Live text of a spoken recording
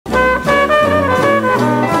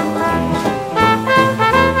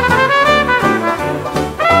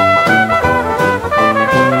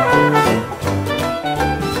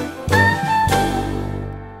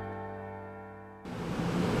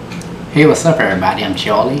Hey, what's up everybody, I'm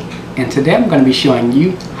Charlie, and today I'm going to be showing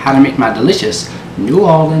you how to make my delicious New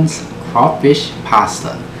Orleans Crawfish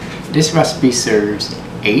Pasta. This recipe serves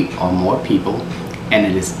 8 or more people, and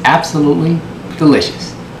it is absolutely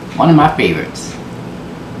delicious. One of my favorites.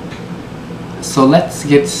 So let's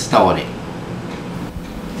get started.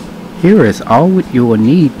 Here is all you will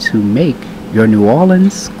need to make your New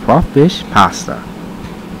Orleans Crawfish Pasta.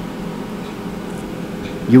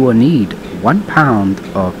 You will need 1 pound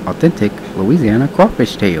of authentic Louisiana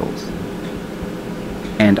crawfish tails,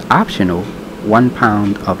 and optional 1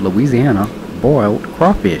 pound of Louisiana boiled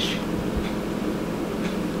crawfish.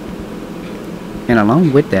 And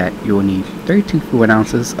along with that, you will need 32 fluid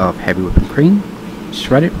ounces of heavy whipping cream,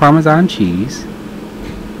 shredded Parmesan cheese,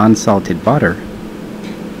 unsalted butter,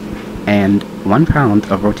 and 1 pound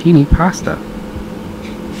of rotini pasta.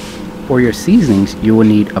 For your seasonings, you will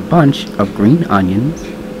need a bunch of green onions,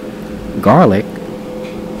 garlic,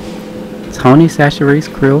 Tony Chachere's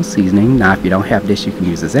Creole seasoning. Now if you don't have this, you can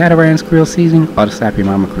use the Zatarain's Creole seasoning or the Slap Your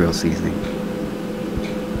Mama Creole seasoning.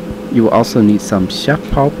 You will also need some Chef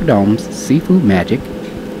Paul Prud'homme's Seafood Magic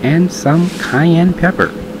and some cayenne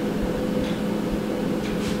pepper.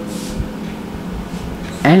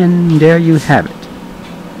 And there you have it.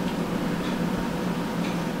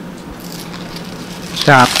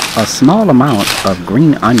 Chop a small amount of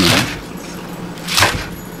green onion.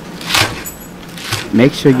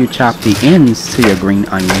 Make sure you chop the ends to your green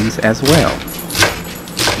onions as well.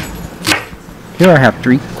 Here I have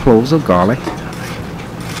 3 cloves of garlic.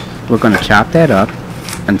 We're going to chop that up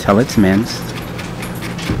until it's minced.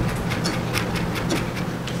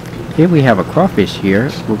 Here we have a crawfish here.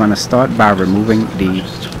 We're going to start by removing the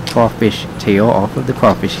crawfish tail off of the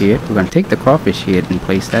crawfish head. We're going to take the crawfish head and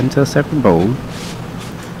place that into a separate bowl.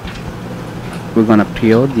 We're going to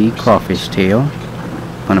peel the crawfish tail.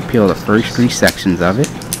 Going to peel the first 3 sections of it,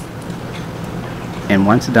 and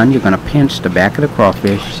once done, you're going to pinch the back of the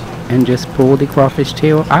crawfish and just pull the crawfish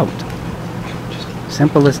tail out.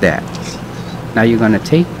 Simple as that. Now you're going to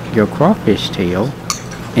take your crawfish tail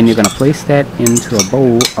and you're going to place that into a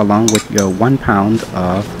bowl along with your 1 pound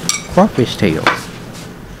of crawfish tails.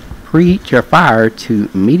 Preheat your fire to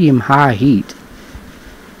medium-high heat.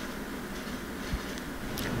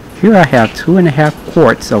 Here I have 2.5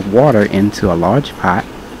 quarts of water into a large pot.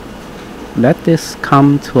 Let this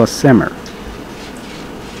come to a simmer.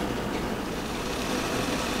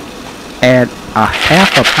 Add a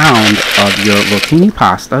 1/2 pound of your rotini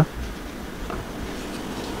pasta.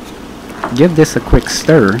 Give this a quick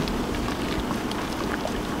stir.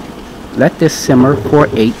 Let this simmer for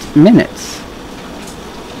 8 minutes.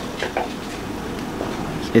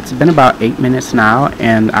 It's been about 8 minutes now,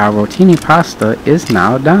 and our rotini pasta is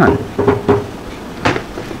now done.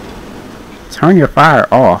 Turn your fire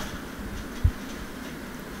off.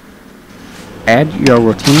 Add your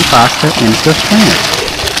rotini pasta into a strainer.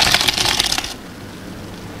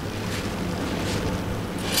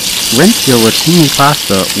 Rinse your rotini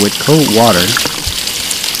pasta with cold water.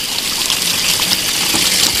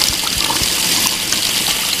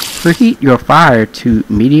 Preheat your fire to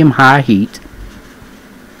medium-high heat.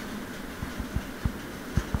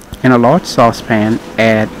 In a large saucepan,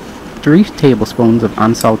 add 3 tablespoons of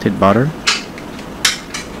unsalted butter.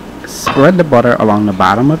 Spread the butter along the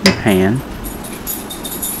bottom of your pan.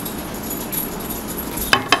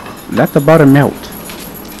 Let the butter melt.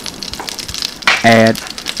 Add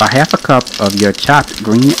a 1/2 cup of your chopped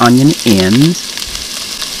green onion ends,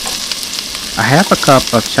 a 1/2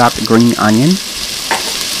 cup of chopped green onion,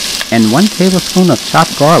 and 1 tablespoon of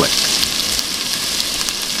chopped garlic.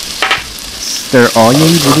 Stir all your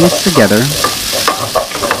ingredients together.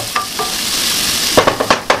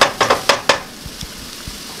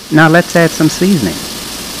 Now let's add some seasoning.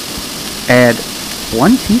 Add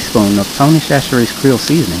 1 teaspoon of Tony Chachere's Creole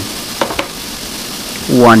seasoning,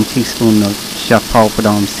 1 teaspoon of Chef Paul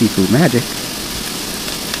Prud'homme's Seafood Magic,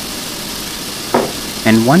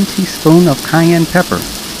 and 1 teaspoon of cayenne pepper.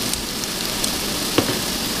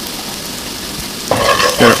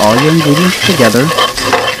 Stir all your ingredients together.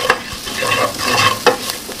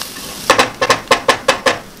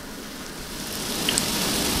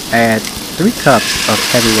 Add 3 cups of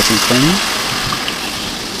heavy whipping cream.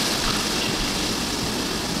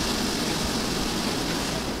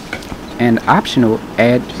 And optional,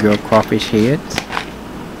 add your crawfish heads.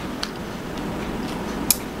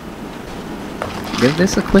 Give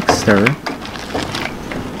this a quick stir.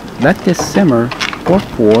 Let this simmer for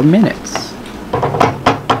 4 minutes.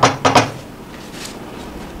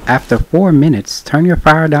 After 4 minutes, turn your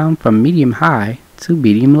fire down from medium-high to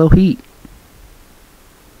medium-low heat.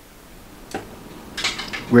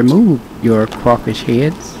 Remove your crawfish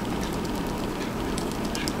heads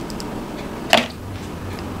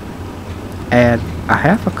Add a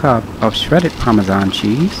half a cup of shredded Parmesan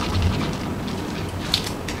cheese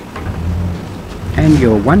and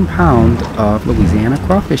your 1 pound of Louisiana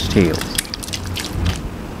crawfish tails.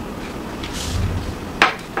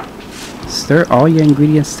 Stir all your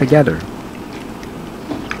ingredients together.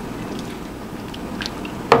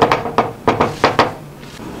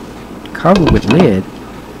 Cover with lid.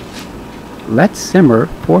 Let simmer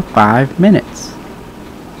for 5 minutes.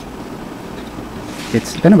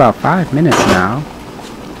 It's been about 5 minutes now,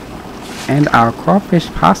 and our crawfish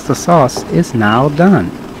pasta sauce is now done.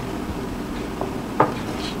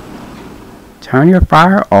 Turn your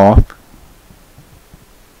fire off.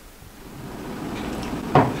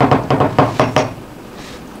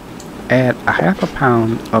 Add a half a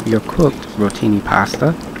pound of your cooked rotini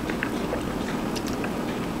pasta.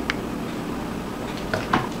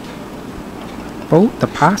 Fold the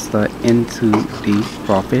pasta into the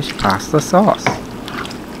crawfish pasta sauce.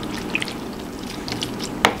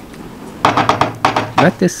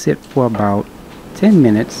 Let this sit for about 10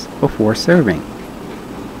 minutes before serving.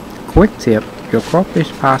 Quick tip, your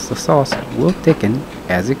crawfish pasta sauce will thicken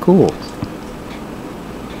as it cools.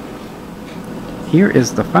 Here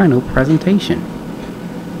is the final presentation.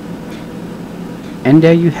 And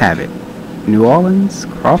there you have it, New Orleans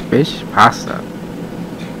Crawfish Pasta.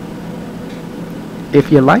 If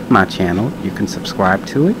you like my channel, you can subscribe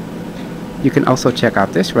to it. You can also check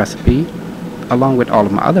out this recipe along with all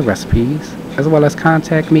of my other recipes, as well as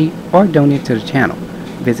contact me or donate to the channel.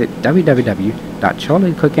 Visit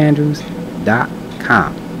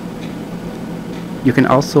www.charliethecookandrews.com. You can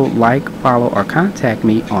also like, follow, or contact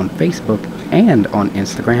me on Facebook and on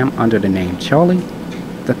Instagram under the name Charlie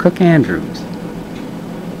the Cook Andrews.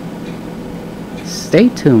 Stay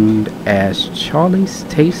tuned as Charlie's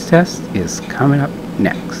taste test is coming up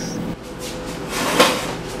next.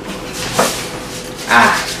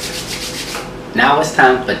 Now it's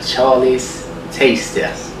time for Charlie's taste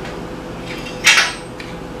test.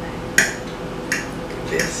 Look at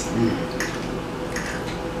this.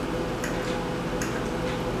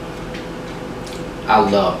 I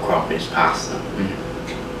love crawfish pasta.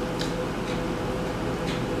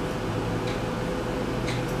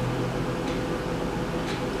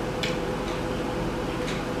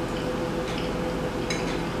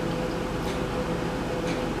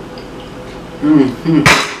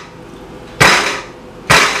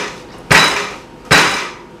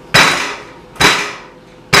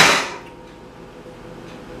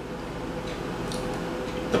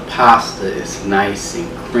 The pasta is nice and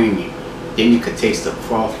creamy. Then you could taste the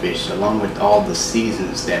crawfish along with all the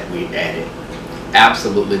seasons that we added.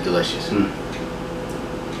 Absolutely delicious.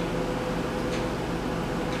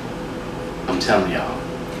 I'm telling y'all,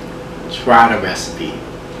 try the recipe.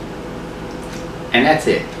 And that's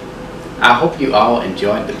it. I hope you all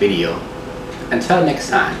enjoyed the video. Until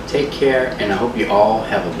next time, take care, and I hope you all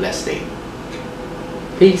have a blessed day.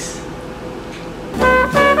 Peace.